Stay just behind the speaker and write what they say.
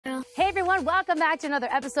everyone. Welcome back to another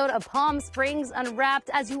episode of Palm Springs Unwrapped.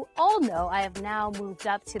 As you all know, I have now moved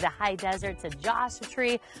up to the high desert to Joshua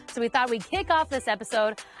Tree. So we thought we'd kick off this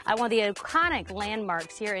episode at one of the iconic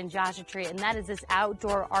landmarks here in Joshua Tree, and that is this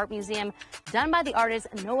outdoor art museum done by the artist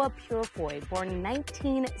Noah Purefoy, born in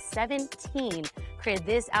 1917. Created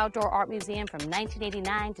this outdoor art museum from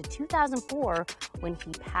 1989 to 2004 when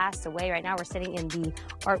he passed away. Right now we're sitting in the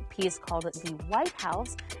art piece called the White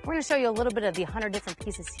House. We're going to show you a little bit of the 100 different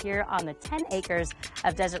pieces here on the 10 acres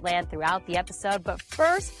of desert land throughout the episode. But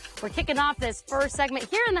first, we're kicking off this first segment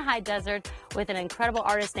here in the high desert with an incredible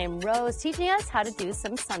artist named Rose teaching us how to do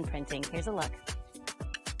some sun printing. Here's a look.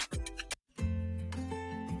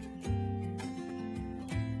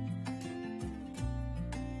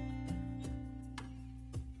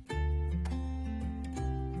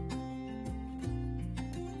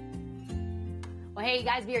 Well, hey, you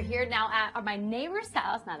guys, we are here now at my neighbor's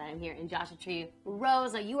house, now that I'm here in Joshua Tree.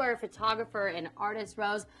 Rose, you are a photographer and artist.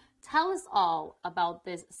 Rose, tell us all about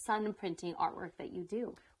this sun printing artwork that you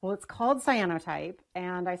do. Well, it's called cyanotype,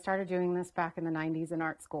 and I started doing this back in the 90s in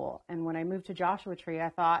art school. And when I moved to Joshua Tree, I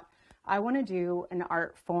thought, I want to do an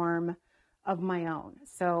art form of my own.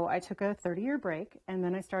 So I took a 30-year break, and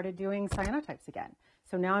then I started doing cyanotypes again.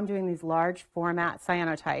 So now I'm doing these large format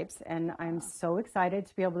cyanotypes, and I'm so excited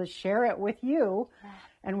to be able to share it with you.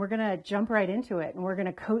 And we're going to jump right into it, and we're going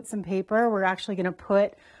to coat some paper. We're actually going to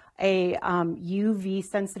put a UV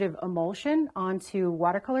sensitive emulsion onto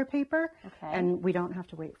watercolor paper, and we don't have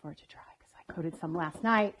to wait for it to dry because I coated some last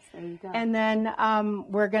night. There you go. And then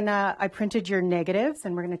I printed your negatives,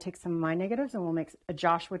 and we're going to take some of my negatives and we'll make a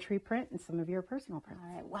Joshua Tree print and some of your personal prints.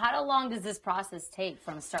 All right. Well, how long does this process take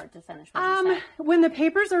from start to finish? When the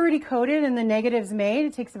paper's already coated and the negatives made,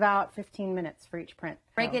 it takes about 15 minutes for each print.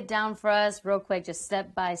 Break it down for us real quick, just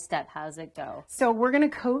step by step. How does it go? So we're going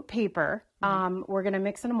to coat paper. We're going to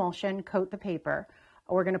mix an emulsion, coat the paper.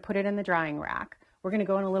 We're going to put it in the drying rack. We're going to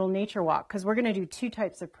go on a little nature walk because we're going to do two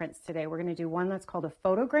types of prints today. We're going to do one that's called a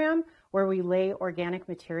photogram, where we lay organic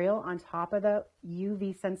material on top of the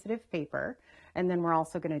UV sensitive paper. And then we're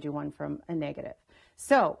also going to do one from a negative.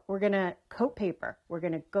 So we're going to coat paper. We're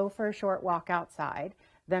going to go for a short walk outside.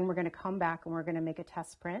 Then we're going to come back and we're going to make a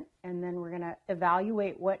test print. And then we're going to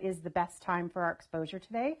evaluate what is the best time for our exposure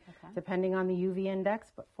today, depending on the UV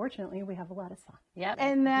index. But fortunately, we have a lot of sun. Yep.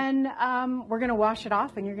 And then we're going to wash it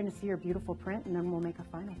off and you're going to see your beautiful print. And then we'll make a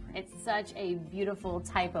final print. It's such a beautiful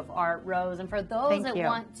type of art, Rose. And for those that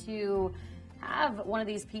want to have one of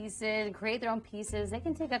these pieces and create their own pieces, they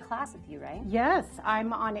can take a class with you, right? Yes.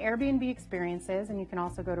 I'm on Airbnb Experiences. And you can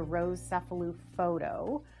also go to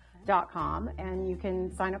rosephaluphoto.com and you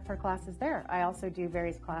can sign up for classes there. I also do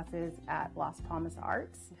various classes at Las Palmas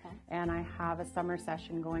Arts, and I have a summer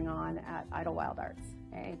session going on at Idlewild Arts.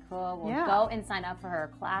 Very cool. Well, go and sign up for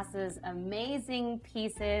her classes. Amazing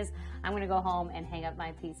pieces. I'm going to go home and hang up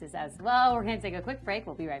my pieces as well. We're going to take a quick break.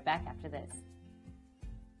 We'll be right back after this.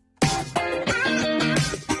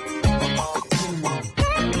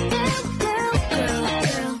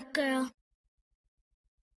 Girl.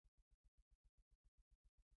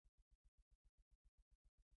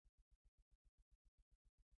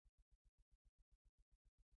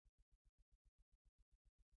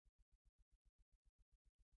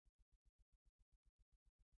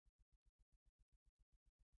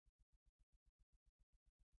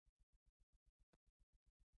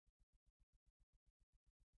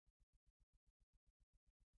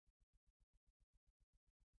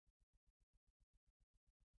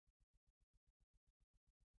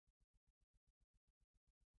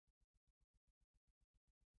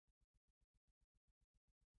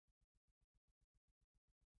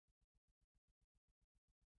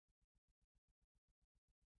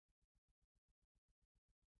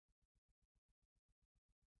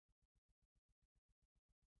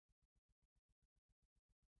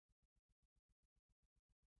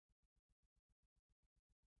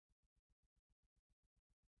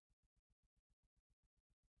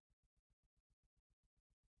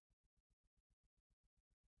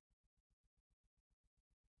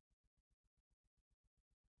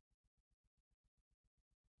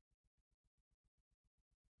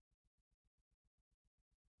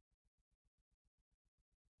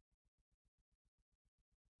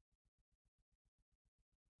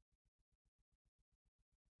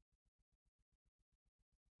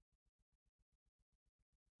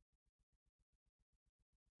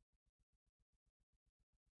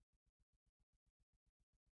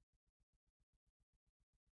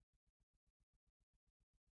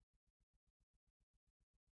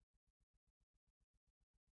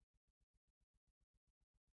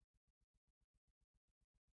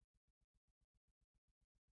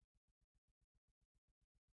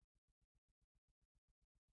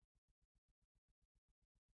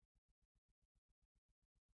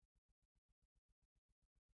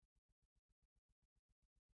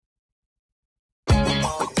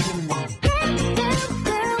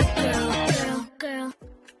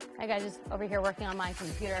 guys, just over here working on my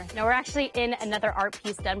computer. Now we're actually in another art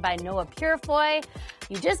piece done by Noah Purefoy.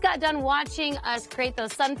 You just got done watching us create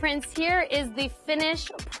those sun prints. Here is the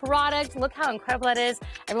finished product. Look how incredible that is.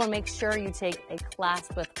 Everyone make sure you take a class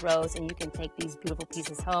with Rose and you can take these beautiful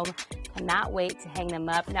pieces home. Cannot wait to hang them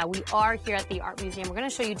up. Now we are here at the Art Museum. We're gonna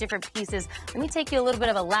show you different pieces. Let me take you a little bit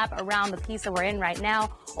of a lap around the piece that we're in right now.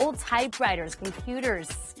 Old typewriters, computers,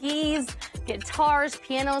 skis, guitars,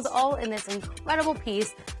 pianos, all in this incredible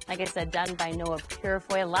piece. Like I said, done by Noah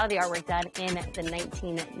Purefoy. A lot of the artwork done in the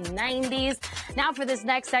 1990s. Now for this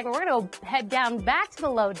next segment, we're going to head down back to the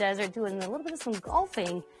low desert, doing a little bit of some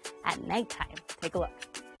golfing at nighttime. Take a look.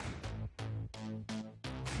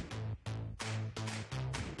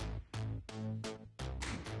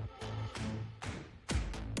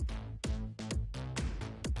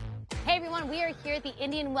 Hey everyone, we are here at the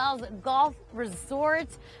Indian Wells Golf Resort.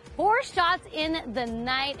 4 shots in the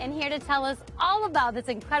night, and here to tell us all about this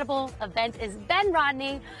incredible event is Ben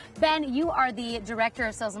Rodney. Ben, you are the Director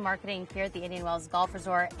of Sales and Marketing here at the Indian Wells Golf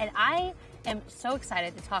Resort, and I am so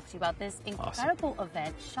excited to talk to you about this incredible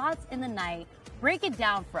event, Shots in the Night. Break it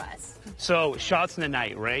down for us. So, Shots in the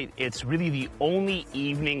Night, right? It's really the only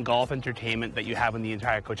evening golf entertainment that you have in the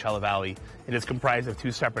entire Coachella Valley. It is comprised of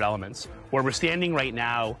 2 separate elements. Where we're standing right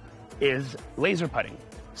now is laser putting.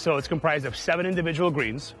 So it's comprised of 7 individual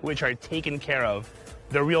greens, which are taken care of.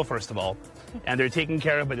 They're real, first of all, and they're taken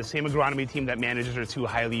care of by the same agronomy team that manages our 2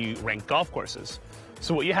 highly ranked golf courses.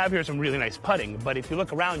 So what you have here is some really nice putting, but if you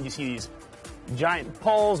look around, you see these giant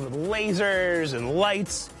poles with lasers and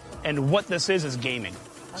lights, and what this is gaming.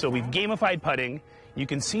 Okay. So we've gamified putting. You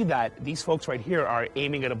can see that these folks right here are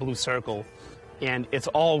aiming at a blue circle, and it's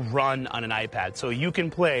all run on an iPad. So you can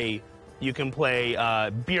play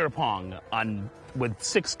beer pong with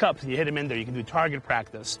 6 cups, and you hit them in there. You can do target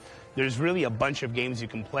practice. There's really a bunch of games you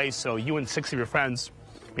can play, so you and 6 of your friends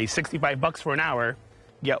pay $65 for an hour,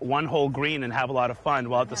 get 1 whole green and have a lot of fun,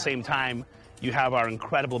 while at the same time you have our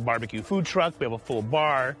incredible barbecue food truck. We have a full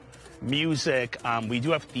bar, music. We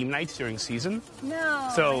do have theme nights during season.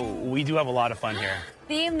 No. So we do have a lot of fun here.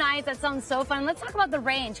 Theme night, that sounds so fun. Let's talk about the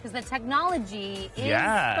range, because the technology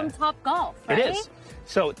is from Top Golf, right? It is.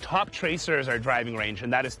 So Top Tracer is our driving range,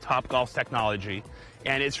 and that is Top Golf's technology.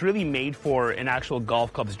 And it's really made for an actual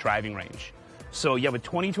golf club's driving range. So you have a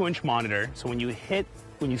 22-inch monitor, so when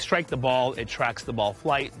you strike the ball, it tracks the ball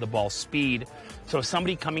flight, the ball speed. So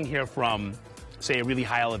somebody coming here from, say, a really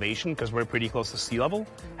high elevation, because we're pretty close to sea level,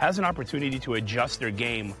 has an opportunity to adjust their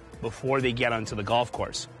game before they get onto the golf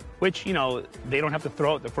course, which, you know, they don't have to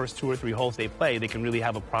throw out the first 2 or 3 holes they play. They can really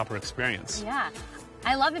have a proper experience. Yeah.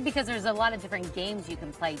 I love it because there's a lot of different games you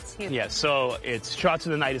can play too. Yeah, so it's Shots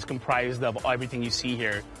in the Night is comprised of everything you see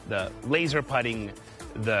here: the laser putting,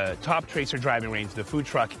 the Top Tracer driving range, the food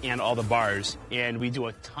truck, and all the bars. And we do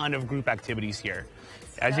a ton of group activities here.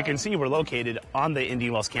 As you can see, we're located on the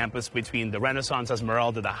Indian Wells campus between the Renaissance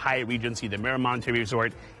Esmeralda, the Hyatt Regency, the Miramonte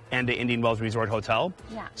Resort, and the Indian Wells Resort Hotel.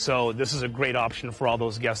 Yeah. So this is a great option for all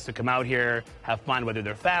those guests to come out here, have fun, whether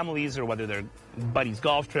they're families or whether they're buddies'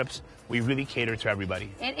 golf trips. We really cater to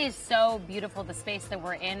everybody. It is so beautiful, the space that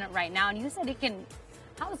we're in right now. And you said it can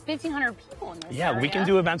house 1,500 people in this area. We can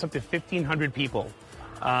do events up to 1,500 people.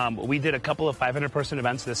 We did a couple of 500-person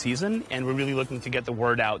events this season, and we're really looking to get the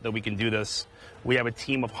word out that we can do this. We have a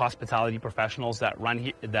team of hospitality professionals that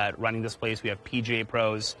running this place. We have PGA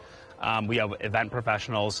pros. We have event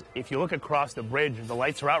professionals. If you look across the bridge, the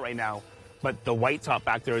lights are out right now, but the white top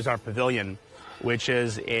back there is our pavilion, which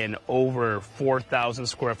is an over 4,000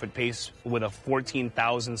 square foot pace with a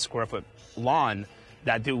 14,000 square foot lawn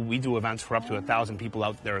that we do events for up to 1,000 people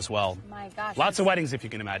out there as well. My gosh. Lots of weddings, if you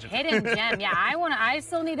can imagine. Hidden gem. Yeah, I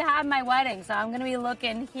still need to have my wedding, so I'm going to be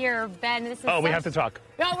looking here. Ben, this is we have to talk.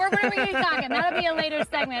 No, we're going to be talking. That'll be a later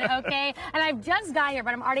segment, okay? And I've just got here,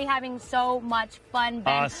 but I'm already having so much fun,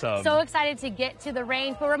 Ben. Awesome. So excited to get to the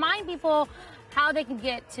range. But remind people how they can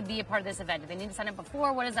get to be a part of this event. Do they need to sign up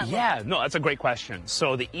before? What does that look like? No, that's a great question.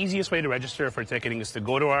 So the easiest way to register for ticketing is to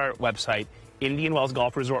go to our website,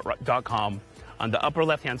 IndianWellsGolfResort.com. On the upper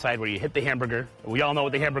left-hand side where you hit the hamburger, we all know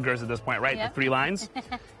what the hamburger is at this point, right? Yep. The 3 lines.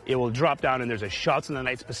 It will drop down and there's a Shots in the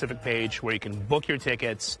Night specific page where you can book your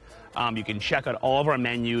tickets. You can check out all of our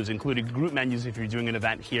menus, including group menus if you're doing an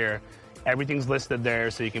event here. Everything's listed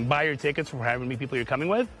there, so you can buy your tickets for however many people you're coming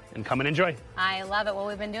with and come and enjoy. I love it. Well,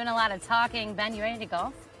 we've been doing a lot of talking. Ben, you ready to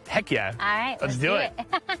go? Heck yeah. All right, let's do it.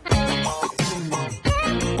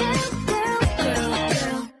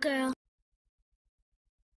 Girl.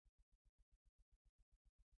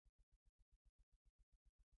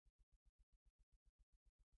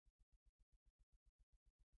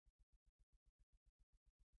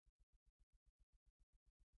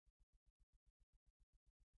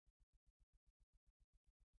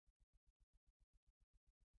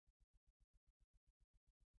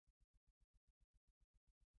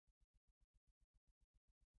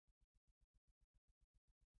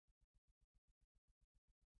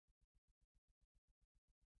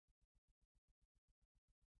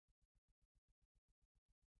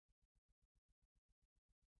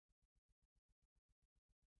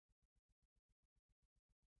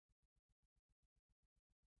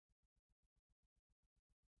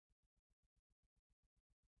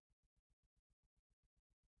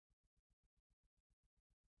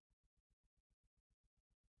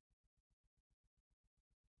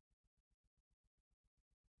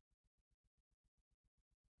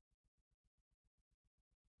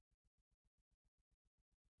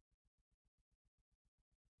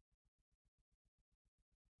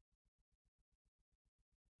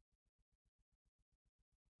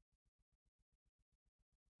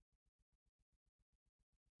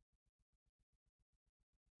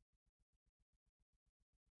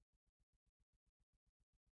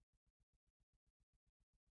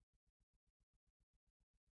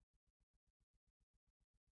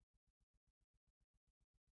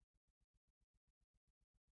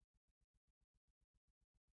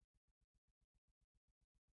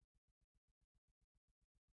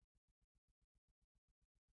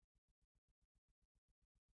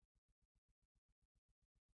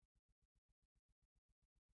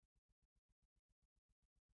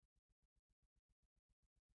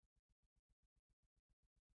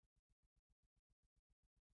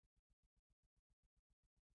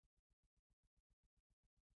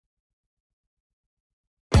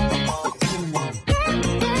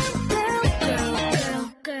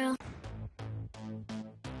 Girl.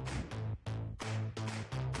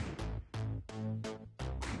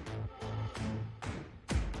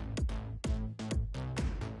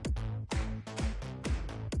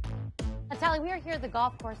 Tally, we are here at the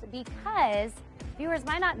golf course because viewers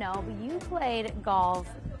might not know, but you played golf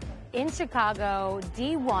in Chicago,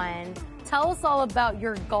 D1. Tell us all about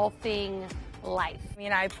your golfing life. I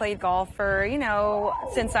mean, I played golf for,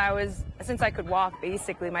 since I could walk,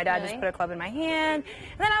 basically. My dad just put a club in my hand.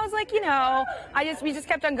 And then I was like, we just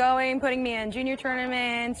kept on going, putting me in junior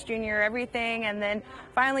tournaments, junior everything. And then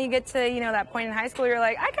finally you get to, that point in high school, you're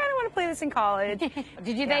like, I kind of want to play this in college.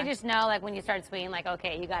 They just know, like, when you started swinging, like,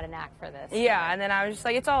 okay, you got a knack for this? Yeah, and then I was just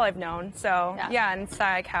like, it's all I've known. So, yeah, and it's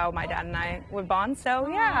like how my dad and I would bond. So,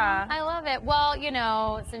 yeah. I love it. Well,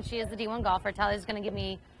 since she is the D1 golfer, Tally's going to give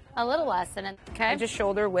me a little lesson. Okay. Just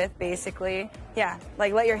shoulder width, basically. Yeah,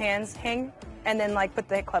 like let your hands hang, and then like put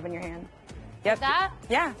the club in your hand. Yep. Like that?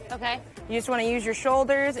 Yeah. Okay. You just want to use your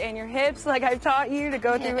shoulders and your hips, like I've taught you to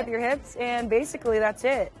go through with your hips, and basically that's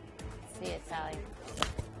it. See it, Tally.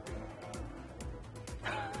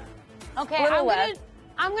 Okay,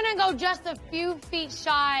 I'm gonna go just a few feet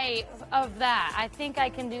shy of that. I think I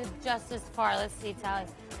can do just as far. Let's see, Tally.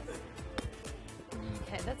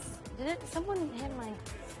 Okay, someone hit my...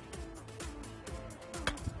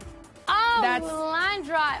 Oh, that's line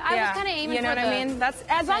drive. I was kind of aiming for you know what I mean? That's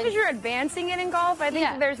as long as you're advancing it in golf, I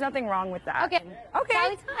think there's nothing wrong with that. Okay. Okay.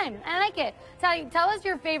 Tally time. I like it. Tell us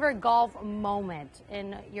your favorite golf moment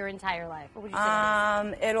in your entire life. What would you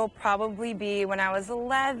say? It'll probably be when I was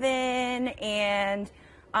 11 and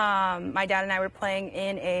my dad and I were playing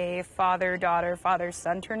in a father-daughter,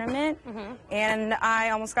 father-son tournament, and I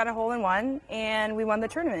almost got a hole-in-one, and we won the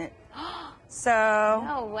tournament. So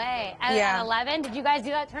no way. At 11, did you guys do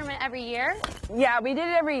that tournament every year? Yeah, we did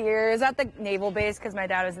it every year. It was at the naval base because my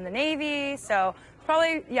dad was in the Navy. So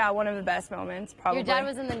probably, one of the best moments. Probably. Your dad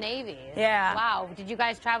was in the Navy. Yeah. Wow. Did you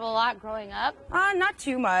guys travel a lot growing up? Not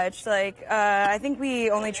too much. I think we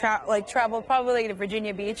only traveled probably to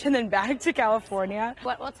Virginia Beach and then back to California.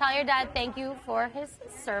 Well, tell your dad thank you for his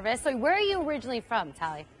service. So where are you originally from,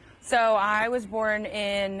 Tally? So I was born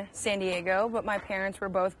in San Diego, but my parents were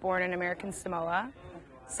both born in American Samoa.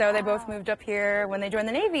 So they both moved up here when they joined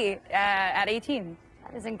the Navy at 18.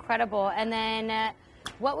 That is incredible. And then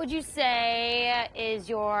what would you say is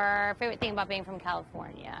your favorite thing about being from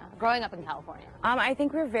California, growing up in California? I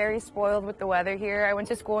think we're very spoiled with the weather here. I went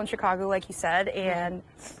to school in Chicago, like you said, and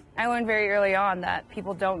I learned very early on that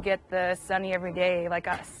people don't get the sunny every day like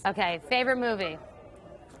us. Okay, favorite movie?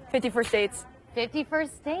 50 First Dates. 50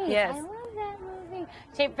 First Dates. Yes. I love that movie.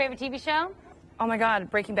 Favorite TV show? Oh my God,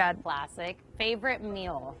 Breaking Bad. Classic. Favorite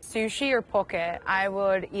meal? Sushi or poke. I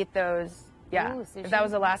would eat those. Yeah. Ooh, if that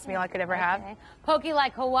was the last meal I could ever have. Poke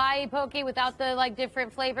like Hawaii poke without the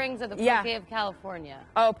different flavorings, or the poke of California?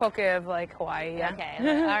 Oh, poke of Hawaii, yeah. Okay.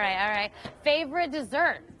 All right. Favorite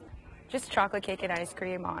dessert? Just chocolate cake and ice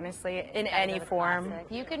cream, honestly, in any form. Classic.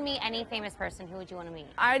 If you could meet any famous person, who would you want to meet?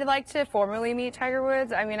 I'd like to formally meet Tiger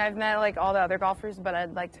Woods. I mean, I've met all the other golfers, but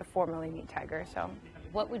I'd like to formally meet Tiger, so.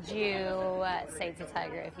 What would you say to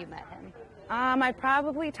Tiger if you met him? I'd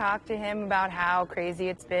probably talk to him about how crazy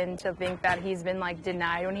it's been to think that he's been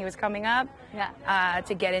denied when he was coming up. Yeah.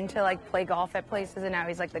 To get into play golf at places, and now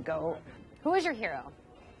he's the GOAT. Who is your hero?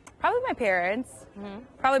 Probably my parents.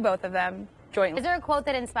 Probably both of them. Jointly. Is there a quote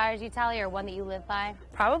that inspires you, Tally, or one that you live by?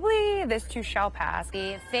 Probably this too shall pass.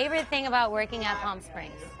 The favorite thing about working at Palm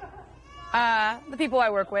Springs? The people I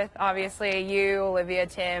work with, obviously. You, Olivia,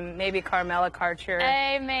 Tim, maybe Carmela Karcher.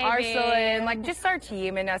 Hey, maybe. Arcelin, just our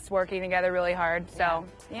team and us working together really hard. So,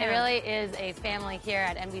 It really is a family here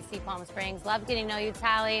at NBC Palm Springs. Love getting to know you,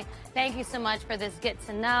 Tally. Thank you so much for this get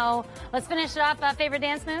to know. Let's finish it off. Favorite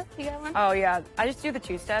dance move? You got one? Oh, yeah. I just do the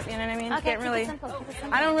two-step, you know what I mean? Okay, Can't really, keep it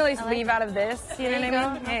simple. I don't really leave out of this, you know what I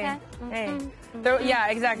mean? Okay. Hey. Yeah,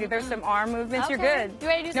 exactly. There's some arm movements. Okay. You're good. You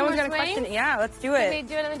ready to do no some one's more going to question swings? it. Yeah, let's do it. Okay,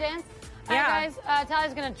 do another dance? All right, guys,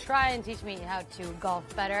 Tally's going to try and teach me how to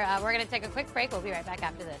golf better. We're going to take a quick break. We'll be right back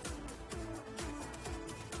after this.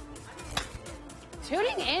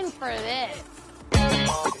 Tuning in for this.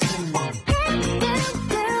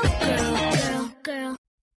 Girl.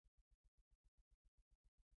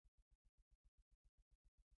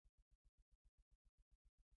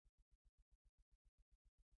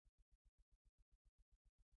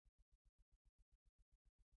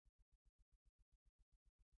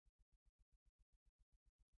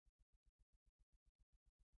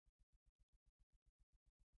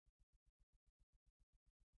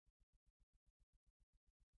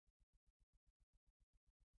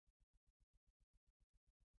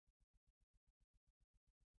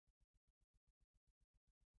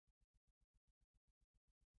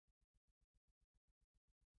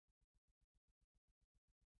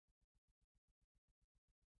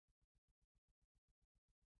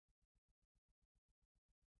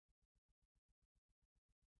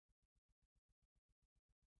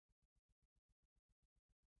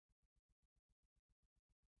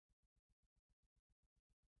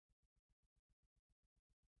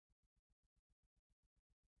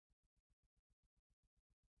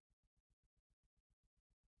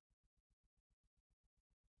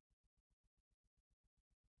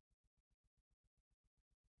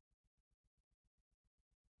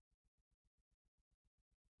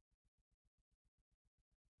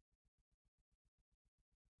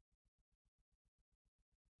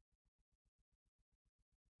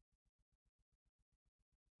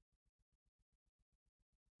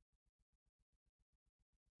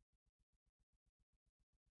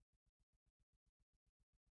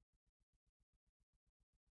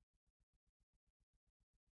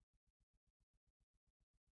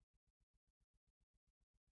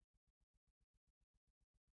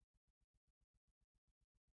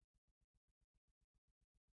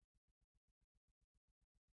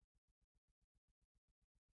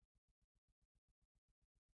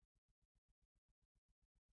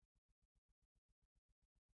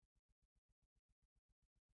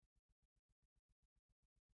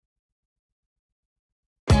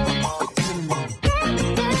 Hey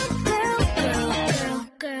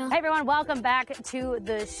everyone, welcome back to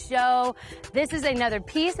the show. This is another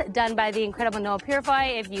piece done by the incredible Noah Purify.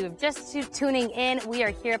 If you're just tuning in, we are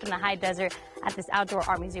here up in the high desert at this outdoor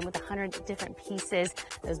art museum with 100 different pieces.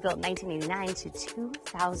 It was built in 1989 to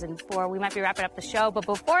 2004. We might be wrapping up the show, but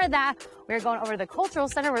before that, we're going over to the Cultural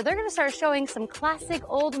Center where they're going to start showing some classic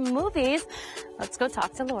old movies. Let's go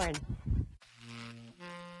talk to Lauren.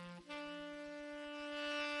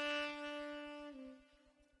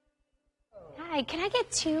 Hi, can I get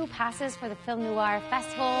 2 passes for the Film Noir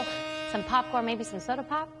Festival? Some popcorn, maybe some soda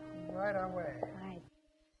pop? Right our way. All right.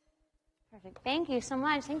 Perfect. Thank you so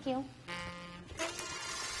much. Thank you.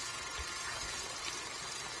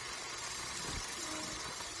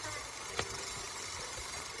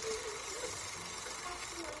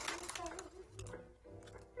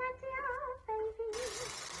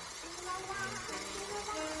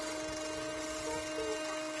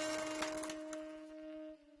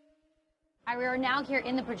 We are now here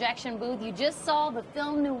in the projection booth. You just saw the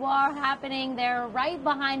Film Noir happening there right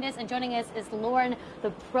behind us, and joining us is Lauren,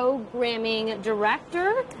 the programming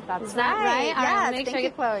director. Is that right? Yes, thank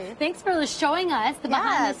you, Chloe. Thanks for showing us the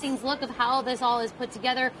behind-the-scenes look of how this all is put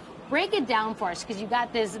together. Break it down for us, because you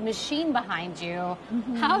got this machine behind you.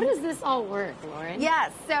 Mm-hmm. How does this all work, Lauren?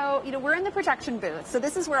 Yes, so we're in the projection booth. So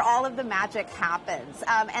this is where all of the magic happens.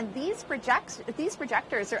 And these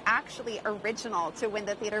projectors are actually original to when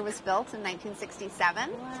the theater was built in 1967.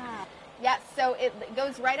 Wow. Yes, so it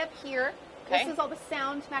goes right up here. Okay. This is all the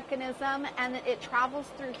sound mechanism, and it travels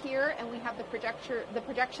through here, and we have the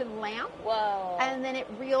projection lamp. Whoa. And then it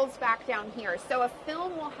reels back down here. So a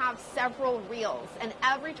film will have several reels, and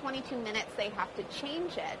every 22 minutes they have to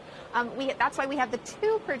change it. That's why we have the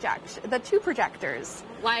two projectors.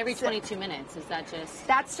 Why every 22 minutes? Is that just?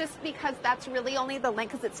 That's just because that's really only the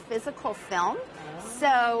length, because it's physical film.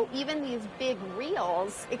 So even these big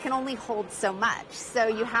reels, it can only hold so much. So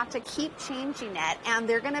you have to keep changing it, and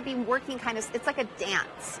they're going to be working it's like a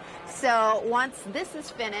dance. So once this is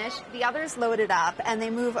finished, the others load it up, and they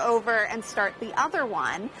move over and start the other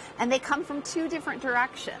one, and they come from 2 different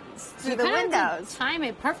directions through the windows. Time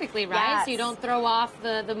it perfectly, right? Yes. So you don't throw off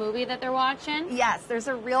the movie that they're watching? Yes, there's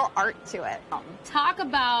a real art to it. Talk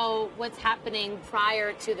about what's happening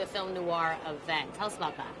prior to the Film Noir event. Tell us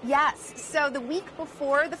about that. Yes, so the week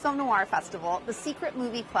before the Film Noir Festival, the Secret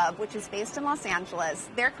Movie Club, which is based in Los Angeles,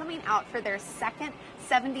 they're coming out for their second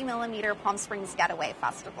 70mm Palm Springs Getaway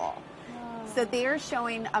Festival. So they are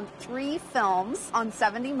showing 3 films on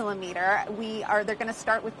 70mm. They're going to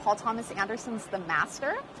start with Paul Thomas Anderson's The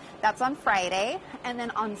Master. That's on Friday. And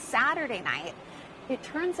then on Saturday night, it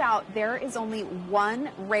turns out there is only 1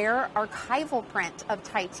 rare archival print of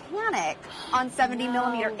Titanic on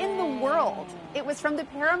 70mm in the world. It was from the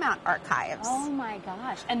Paramount Archives. Oh my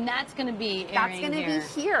gosh. And that's going to be airing That's going to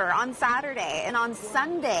be here on Saturday. And on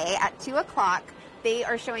Sunday at 2 o'clock, they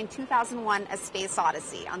are showing 2001: A Space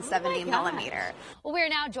Odyssey on 70mm. Well, we are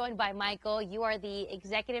now joined by Michael. You are the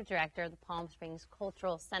executive director of the Palm Springs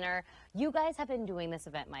Cultural Center. You guys have been doing this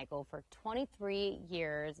event, Michael, for 23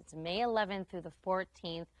 years. It's May 11th through the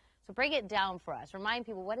 14th. So break it down for us. Remind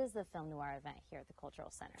people, what is the Film Noir event here at the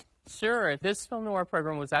Cultural Center? Sure. This Film Noir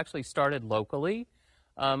program was actually started locally.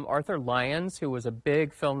 Arthur Lyons, who was a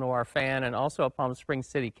big Film Noir fan and also a Palm Springs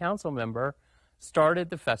City Council member, started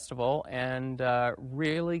the festival and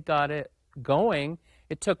really got it going.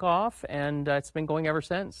 It took off, and it's been going ever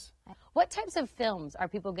since. What types of films are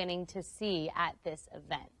people getting to see at this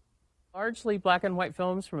event? Largely black and white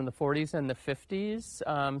films from the 40s and the 50s.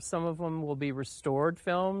 Some of them will be restored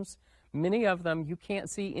films. Many of them you can't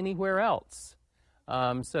see anywhere else.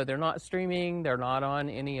 So they're not streaming, they're not on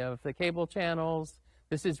any of the cable channels.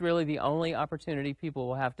 This is really the only opportunity people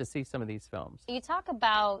will have to see some of these films. You talk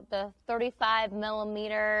about the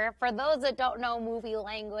 35mm. For those that don't know movie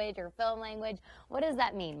language or film language, what does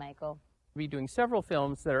that mean, Michael? We'll be doing several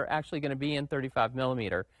films that are actually going to be in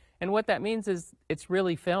 35mm. And what that means is it's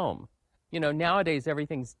really film. Nowadays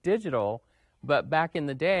everything's digital, but back in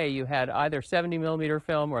the day you had either 70mm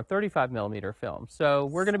film or 35mm film. So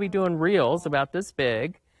we're going to be doing reels about this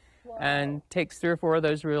big. Whoa. And takes 3 or 4 of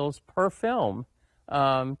those reels per film.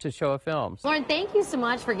 To show a film. Lauren, thank you so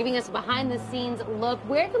much for giving us a behind-the-scenes look.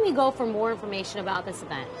 Where can we go for more information about this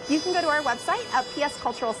event? You can go to our website at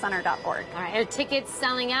psculturalcenter.org. All right. Are tickets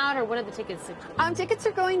selling out, or what are the tickets? Tickets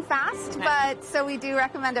are going fast, but so we do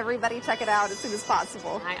recommend everybody check it out as soon as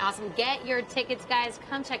possible. All right, awesome. Get your tickets, guys.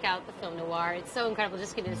 Come check out the Film Noir. It's so incredible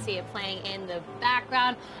just getting to see it playing in the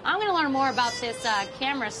background. I'm going to learn more about this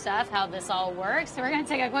camera stuff, how this all works. So we're going to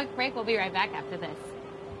take a quick break. We'll be right back after this.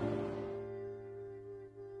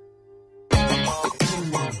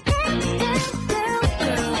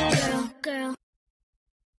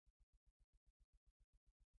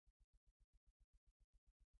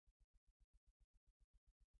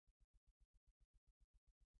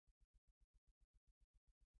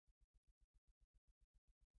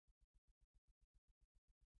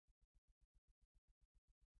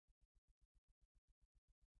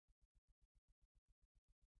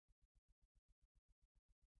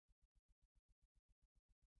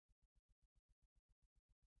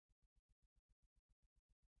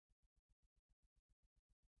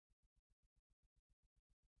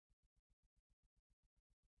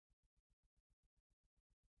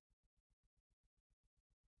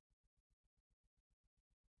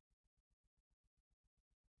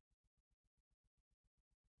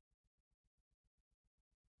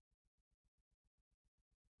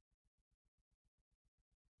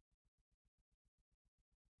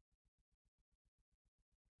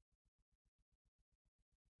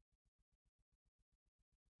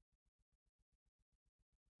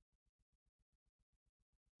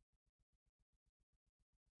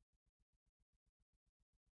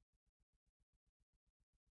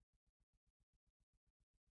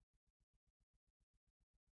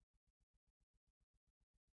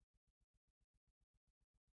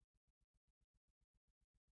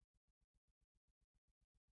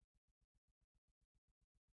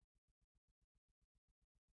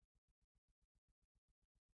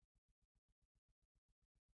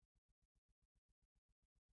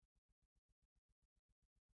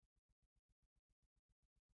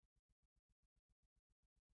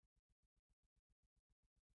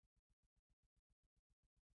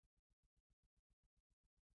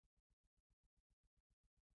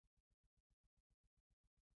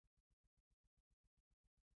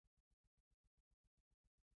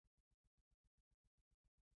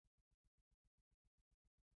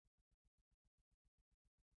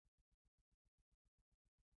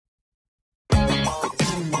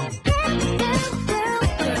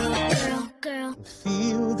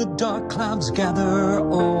 the dark clouds gather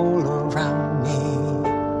all around me,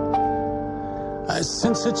 I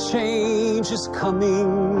sense a change is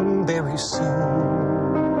coming very soon.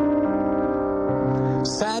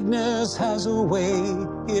 Sadness has a way,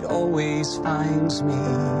 it always finds me.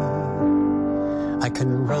 I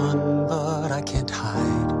can run, but I can't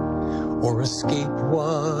hide or escape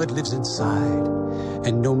what lives inside.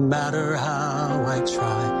 And no matter how I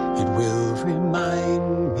try, it will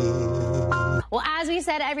remind me. Well, as we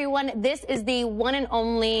said, everyone, this is the one and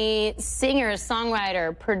only singer,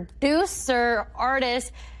 songwriter, producer,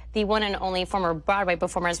 artist, the one and only former Broadway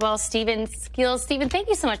performer as well, Steven Skills. Steven, thank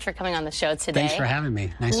you so much for coming on the show today. Thanks for having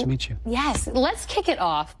me. Nice to meet you. Yes. Let's kick it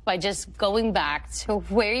off by just going back to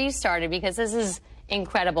where you started, because this is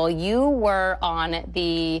incredible. You were on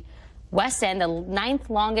the West End, the 9th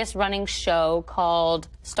longest running show called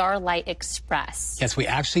Starlight Express. Yes, we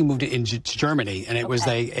actually moved it into Germany, and it was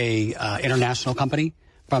a international company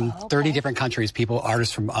from 30 different countries,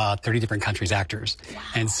 artists from 30 different countries, actors. Wow.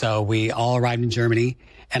 And so we all arrived in Germany.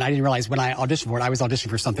 And I didn't realize when I auditioned for it, I was auditioning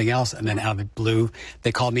for something else. And then out of the blue,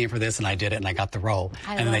 they called me in for this, and I did it, and I got the role.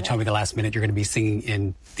 And then they told me the last minute, you're going to be singing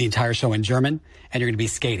in the entire show in German, and you're going to be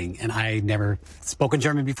skating. And I never spoken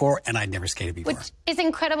German before, and I'd never skated before. Which is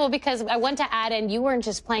incredible, because I went to add in, you weren't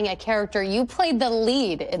just playing a character, you played the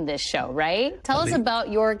lead in this show, right? Tell us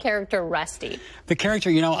about your character, Rusty. The character,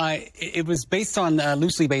 you know, it was based on,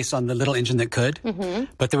 loosely based on The Little Engine That Could,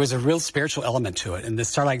 but there was a real spiritual element to it. And the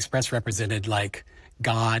Starlight Express represented, like,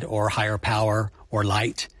 God or higher power or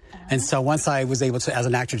light. And so once I was able to, as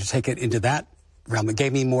an actor, to take it into that realm, it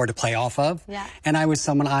gave me more to play off of. Yeah. And I'm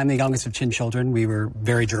the youngest of 10 children. We were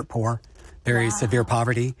very dirt poor, very severe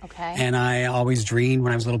poverty. Okay. And I always dreamed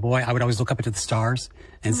when I was a little boy, I would always look up into the stars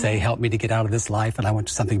and say, help me to get out of this life, and I want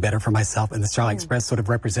something better for myself. And the Starlight Express sort of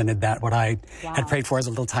represented that, what I had prayed for as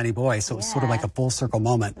a little tiny boy. So it was sort of like a full circle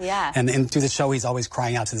moment. Yeah. And through the show, he's always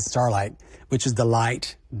crying out to the starlight, which is the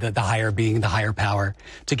light, the higher being, the higher power,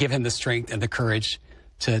 to give him the strength and the courage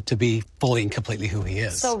to be fully and completely who he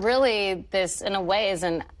is. So really, this, in a way,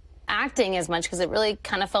 isn't acting as much, because it really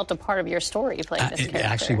kind of felt a part of your story, you played this character. It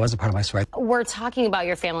actually was a part of my story. We're talking about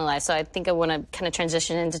your family life, so I think I want to kind of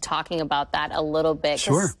transition into talking about that a little bit.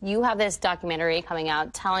 Sure. You have this documentary coming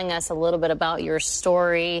out telling us a little bit about your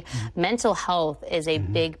story. Mental health is a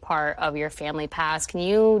big part of your family past. Can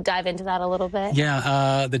you dive into that a little bit?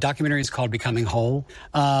 Yeah, the documentary is called Becoming Whole,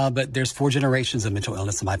 but there's 4 generations of mental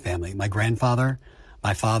illness in my family. My grandfather,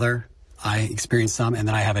 my father, I experienced some, and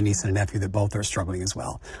then I have a niece and a nephew that both are struggling as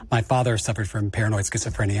well. My father suffered from paranoid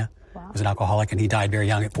schizophrenia, was an alcoholic, and he died very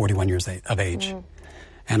young at 41 years of age.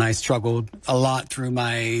 And I struggled a lot through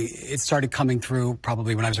it started coming through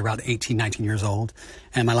probably when I was around 18, 19 years old.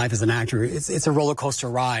 And my life as an actor, it's a roller coaster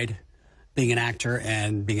ride, being an actor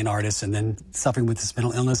and being an artist, and then suffering with this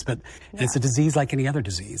mental illness. But it's a disease like any other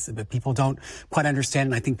disease, but people don't quite understand,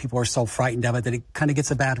 and I think people are so frightened of it that it kind of gets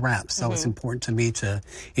a bad rap. So it's important to me to,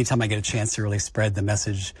 anytime I get a chance, to really spread the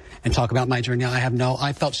message and talk about my journey.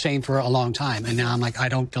 I felt shame for a long time, and now I'm like, I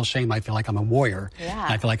don't feel shame. I feel like I'm a warrior. Yeah.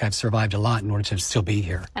 I feel like I've survived a lot in order to still be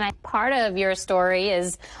here. And part of your story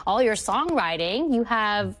is all your songwriting. You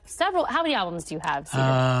have several, how many albums do you have,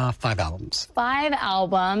 Steven? 5 albums. 5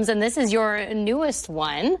 albums, and this is your newest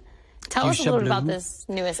one. Tell us a little bit about this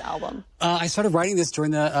newest album. I started writing this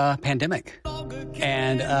during the pandemic,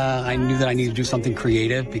 and I knew that I needed to do something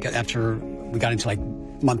creative, because after we got into like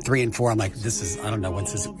month 3 and 4, I'm like, I don't know when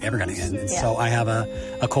this is ever going to end. And so I have a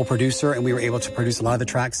co-producer, and we were able to produce a lot of the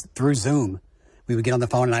tracks through Zoom. We would get on the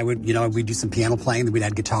phone, and we'd do some piano playing, then we'd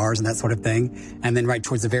add guitars and that sort of thing. And then right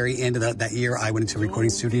towards the very end of that year, I went into a recording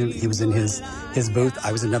studio. He was in his booth.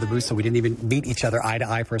 I was in another booth, so we didn't even meet each other eye to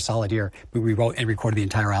eye for a solid year. We wrote and recorded the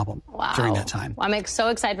entire album during that time. Well, I'm so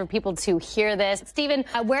excited for people to hear this. Steven,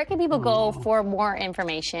 where can people go for more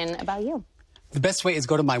information about you? The best way is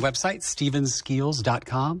go to my website,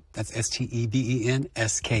 stevenskeels.com. That's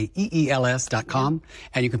STEVENSKEELS.com.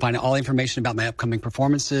 And you can find all information about my upcoming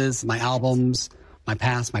performances, my albums, my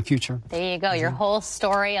past, my future. There you go, your whole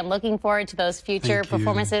story. I'm looking forward to those future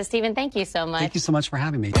performances. Steven, thank you so much. Thank you so much for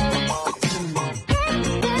having me.